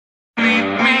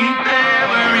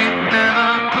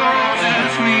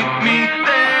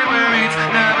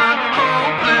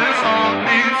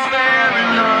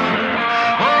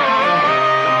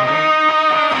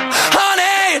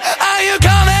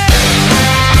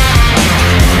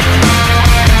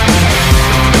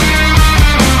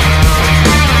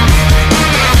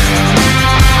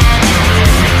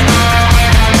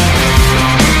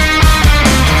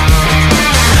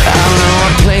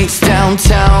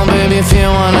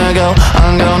Well,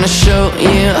 I'm gonna show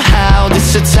you how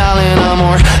this Italian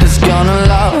amor is gonna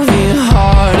love you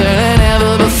harder than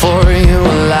ever before. You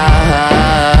will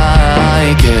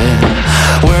like it.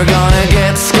 We're gonna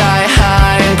get sky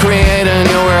high and create a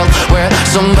new world where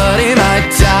somebody might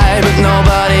die but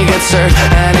nobody gets hurt.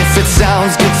 And if it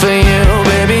sounds good for you,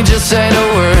 baby, just say the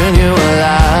word. You will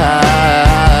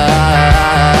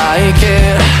like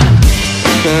it.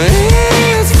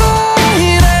 It's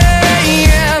 5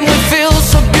 AM, we feel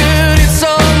so good, it's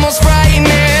almost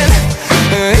frightening.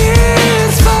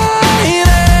 It's 5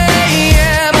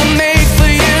 AM, I'm made for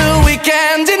you, we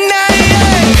can't deny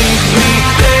it. Meet me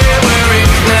there where it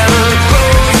never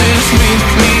closes. Meet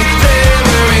me there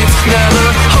where it's never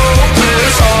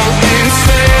hopeless. All is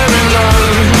fair in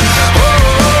love.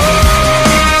 Oh,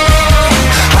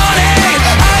 honey,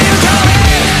 are you coming?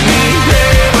 Meet me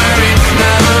there where it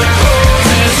never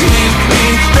closes. Meet me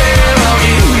there, I'll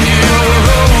give you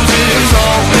roses.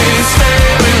 All is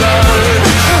fair in love.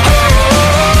 Oh,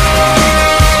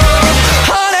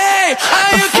 honey,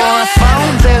 are you coming? Before I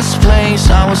found this place,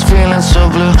 I was feeling so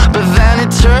blue, but then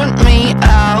it turned me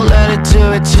out. Let it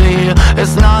do it to you.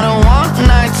 It's not a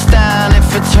one-night stand if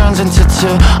it turns into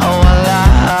two. Oh,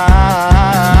 I